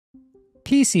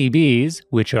PCBs,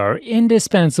 which are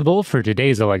indispensable for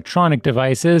today's electronic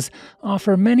devices,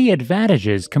 offer many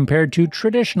advantages compared to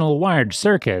traditional wired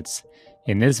circuits.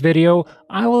 In this video,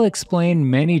 I will explain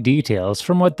many details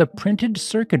from what the printed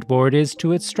circuit board is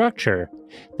to its structure.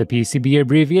 The PCB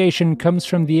abbreviation comes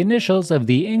from the initials of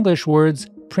the English words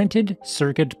printed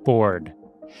circuit board.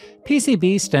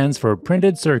 PCB stands for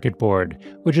printed circuit board,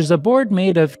 which is a board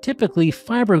made of typically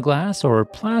fiberglass or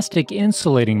plastic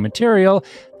insulating material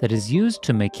that is used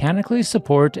to mechanically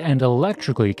support and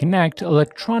electrically connect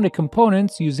electronic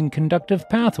components using conductive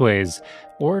pathways,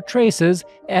 or traces,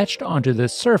 etched onto the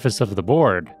surface of the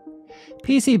board.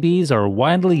 PCBs are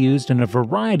widely used in a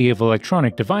variety of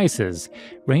electronic devices,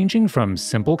 ranging from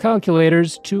simple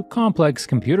calculators to complex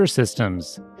computer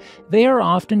systems. They are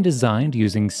often designed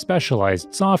using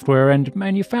specialized software and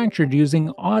manufactured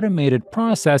using automated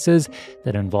processes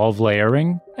that involve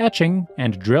layering, etching,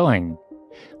 and drilling.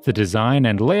 The design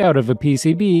and layout of a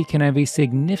PCB can have a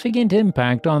significant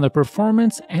impact on the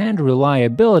performance and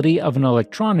reliability of an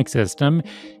electronic system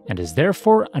and is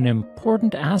therefore an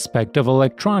important aspect of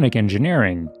electronic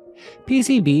engineering.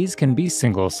 PCBs can be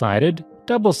single-sided,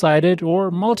 double-sided, or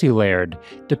multi-layered,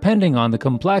 depending on the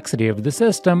complexity of the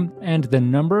system and the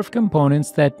number of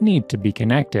components that need to be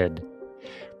connected.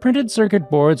 Printed circuit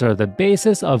boards are the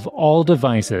basis of all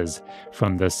devices,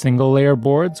 from the single-layer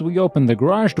boards we open the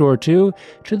garage door to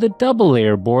the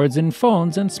double-layer boards in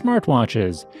phones and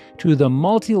smartwatches, to the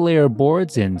multi-layer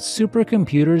boards in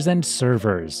supercomputers and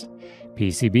servers.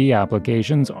 PCB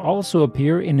applications also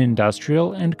appear in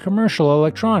industrial and commercial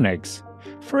electronics.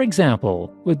 For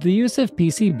example, with the use of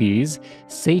PCBs,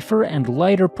 safer and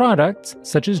lighter products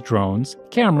such as drones,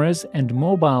 cameras, and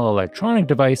mobile electronic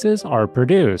devices are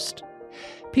produced.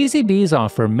 PCBs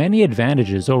offer many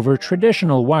advantages over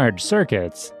traditional wired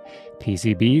circuits.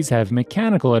 PCBs have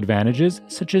mechanical advantages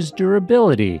such as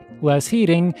durability, less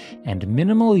heating, and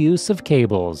minimal use of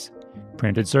cables.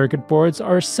 Printed circuit boards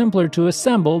are simpler to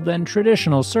assemble than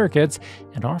traditional circuits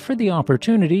and offer the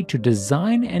opportunity to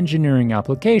design engineering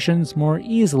applications more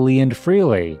easily and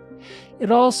freely. It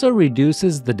also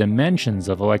reduces the dimensions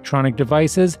of electronic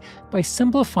devices by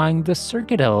simplifying the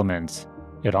circuit elements.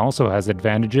 It also has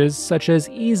advantages such as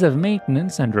ease of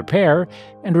maintenance and repair,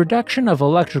 and reduction of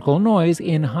electrical noise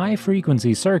in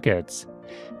high-frequency circuits.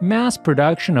 Mass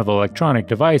production of electronic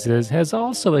devices has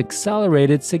also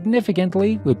accelerated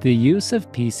significantly with the use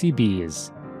of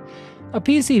PCBs. A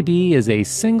PCB is a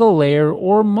single-layer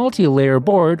or multi-layer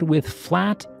board with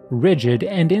flat, rigid,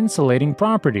 and insulating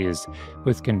properties,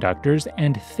 with conductors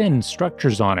and thin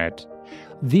structures on it.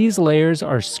 These layers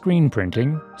are screen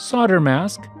printing, solder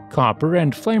mask, copper,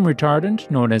 and flame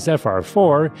retardant, known as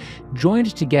FR4,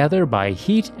 joined together by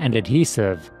heat and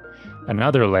adhesive.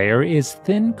 Another layer is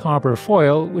thin copper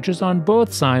foil, which is on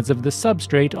both sides of the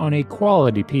substrate on a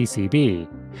quality PCB.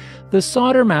 The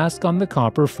solder mask on the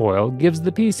copper foil gives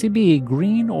the PCB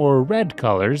green or red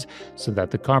colors so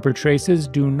that the copper traces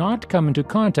do not come into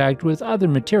contact with other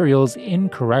materials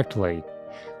incorrectly.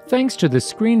 Thanks to the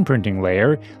screen printing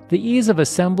layer, the ease of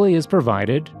assembly is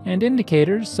provided, and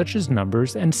indicators such as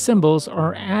numbers and symbols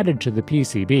are added to the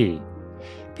PCB.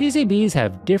 PCBs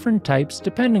have different types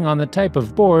depending on the type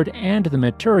of board and the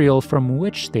material from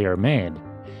which they are made.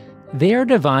 They are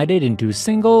divided into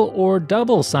single or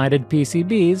double-sided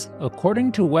PCBs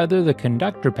according to whether the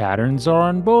conductor patterns are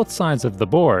on both sides of the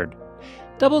board.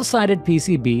 Double-sided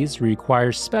PCBs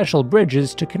require special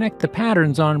bridges to connect the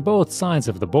patterns on both sides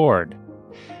of the board.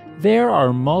 There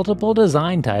are multiple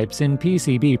design types in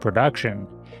PCB production.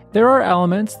 There are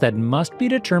elements that must be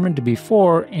determined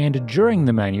before and during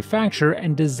the manufacture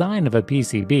and design of a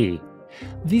PCB.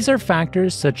 These are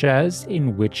factors such as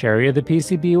in which area the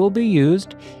PCB will be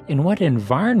used, in what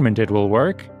environment it will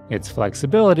work, its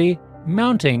flexibility,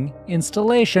 mounting,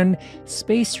 installation,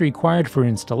 space required for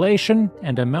installation,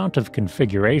 and amount of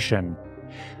configuration.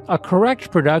 A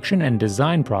correct production and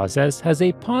design process has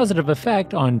a positive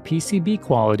effect on PCB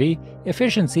quality,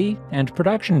 efficiency, and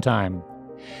production time.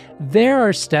 There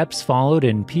are steps followed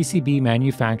in PCB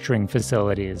manufacturing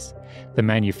facilities. The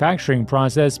manufacturing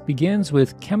process begins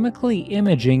with chemically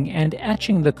imaging and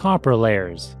etching the copper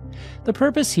layers. The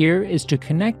purpose here is to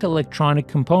connect electronic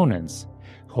components.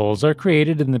 Holes are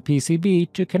created in the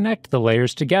PCB to connect the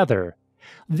layers together.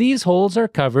 These holes are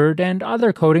covered and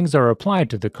other coatings are applied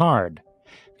to the card.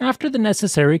 After the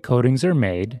necessary coatings are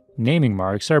made, naming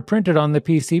marks are printed on the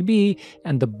PCB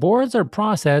and the boards are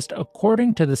processed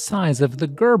according to the size of the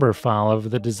Gerber file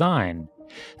of the design.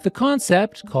 The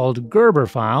concept, called Gerber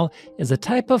file, is a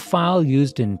type of file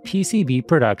used in PCB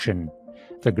production.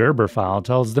 The Gerber file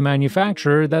tells the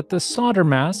manufacturer that the solder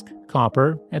mask,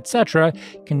 copper, etc.,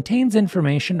 contains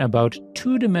information about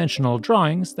two-dimensional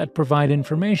drawings that provide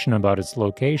information about its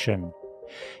location.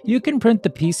 You can print the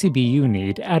PCB you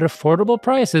need at affordable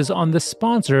prices on the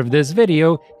sponsor of this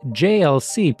video,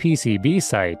 JLCPCB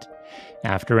site.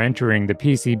 After entering the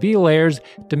PCB layers,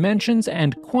 dimensions,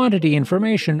 and quantity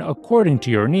information according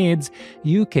to your needs,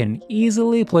 you can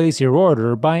easily place your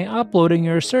order by uploading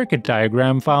your circuit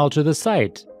diagram file to the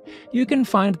site. You can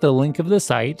find the link of the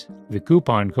site, the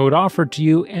coupon code offered to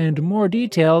you, and more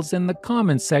details in the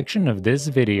comments section of this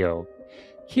video.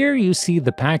 Here you see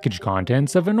the package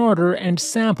contents of an order and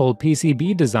sample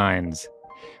PCB designs.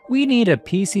 We need a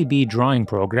PCB drawing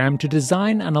program to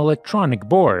design an electronic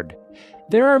board.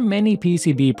 There are many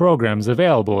PCB programs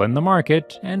available in the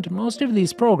market, and most of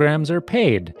these programs are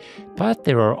paid, but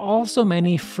there are also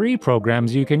many free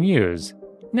programs you can use.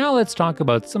 Now let's talk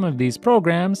about some of these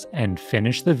programs and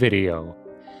finish the video.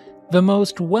 The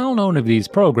most well-known of these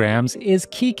programs is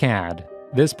KiCad.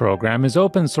 This program is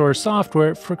open-source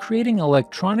software for creating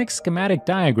electronic schematic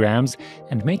diagrams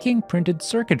and making printed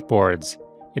circuit boards.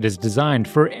 It is designed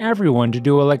for everyone to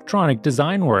do electronic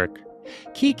design work.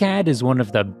 KiCad is one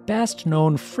of the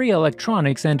best-known free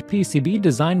electronics and PCB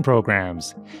design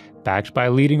programs. Backed by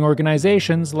leading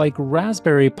organizations like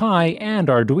Raspberry Pi and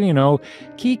Arduino,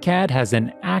 KiCad has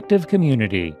an active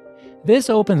community.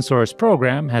 This open-source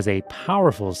program has a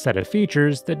powerful set of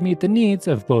features that meet the needs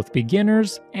of both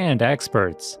beginners and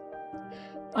experts.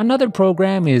 Another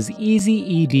program is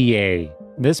EasyEDA.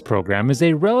 This program is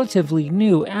a relatively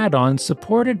new add-on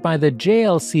supported by the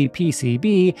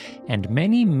JLCPCB and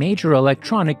many major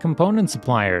electronic component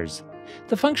suppliers.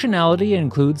 The functionality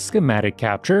includes schematic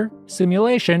capture,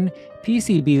 simulation,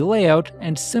 PCB layout,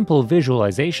 and simple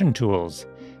visualization tools.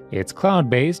 It's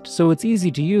cloud-based, so it's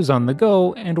easy to use on the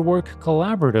go and work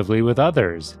collaboratively with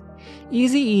others.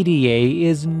 EasyEDA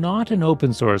is not an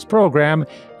open-source program,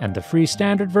 and the free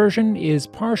standard version is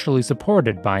partially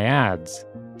supported by ads.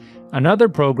 Another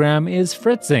program is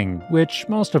Fritzing, which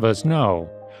most of us know.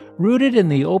 Rooted in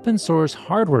the open-source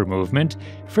hardware movement,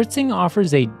 Fritzing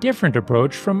offers a different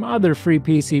approach from other free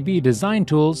PCB design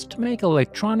tools to make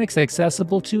electronics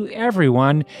accessible to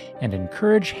everyone and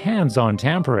encourage hands-on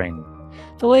tampering.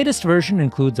 The latest version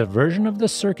includes a version of the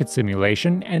circuit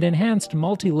simulation and enhanced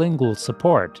multilingual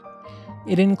support.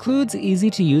 It includes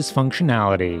easy-to-use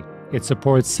functionality. It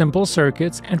supports simple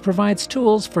circuits and provides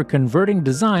tools for converting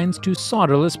designs to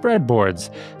solderless breadboards,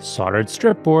 soldered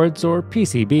strip boards, or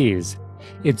PCBs.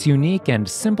 Its unique and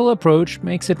simple approach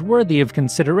makes it worthy of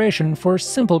consideration for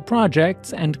simple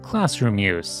projects and classroom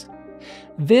use.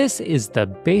 This is the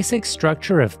basic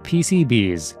structure of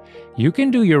PCBs. You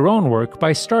can do your own work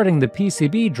by starting the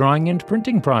PCB drawing and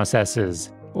printing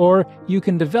processes, or you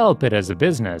can develop it as a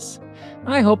business.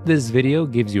 I hope this video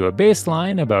gives you a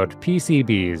baseline about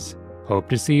PCBs. Hope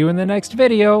to see you in the next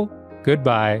video.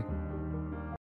 Goodbye.